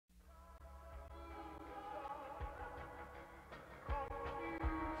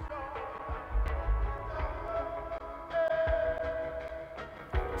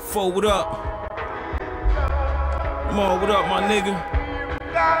Foe, what up? M.A.R, what up, my nigga?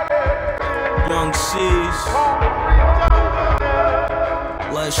 Young C's.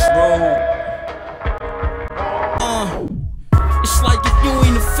 Let's roll. It's like if you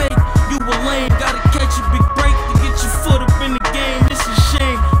ain't a fake, you a lame. Gotta catch a big break to get your foot up in the game. This is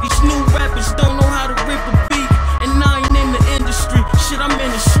shame. These new rappers don't know how to rip a beat, and I ain't in the industry. Shit, I'm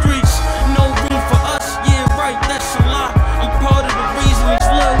in the streets. No room for us. Yeah, right, that's a lie. I'm part of the reason these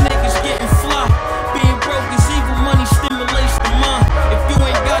little niggas getting fly. Being broke is evil. Money stimulates the mind. If you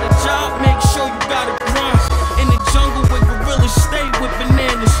ain't got a job, make sure you got a grind. In the jungle where gorillas stay with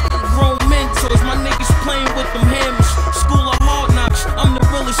bananas. Grown mentors, my niggas playing with them hammers. School of hard knocks, I'm the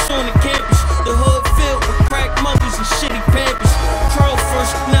realest on the campus. The hood filled with crack mothers and shitty pampers. Crawl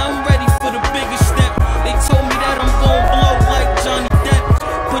first, now I'm ready for the biggest step. They told me that I'm gon' blow like Johnny Depp.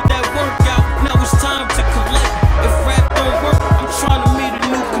 Put that work out, now it's time to collect. If rap don't work, I'm trying to meet a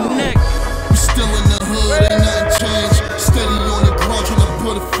new connect. We still in the hood, ain't nothing changed. Steady on the ground, trying to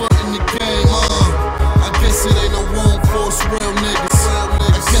put a foot in the game. I guess it ain't no room for us real niggas.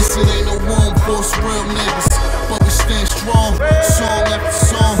 I guess it ain't no room for us real niggas. But we stand strong, song after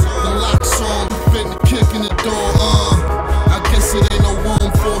song. The lock song, fitting the kick in the door. I guess it ain't no room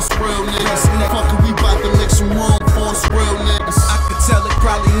for us real niggas. Fuckin', we bout to make some room for us real niggas. I could tell it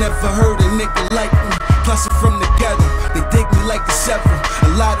probably never heard a nigga like me. Plus I'm from the ghetto, they dig me like the several.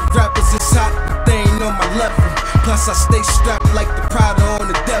 A lot of rappers is hot, but they ain't on my level. Plus I stay strapped like the Prada on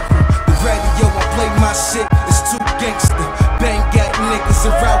the devil. The radio, I play my shit, it's too gangster. Bang at niggas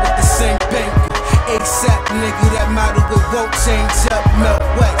around with the same banker. ASAP nigga, that model it won't change up. Melt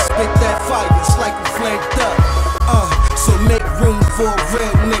wax, spit that fire, it's like we flamed up. So make room for a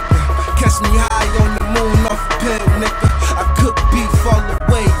real nigga. Catch me high on the moon off a pill, nigga.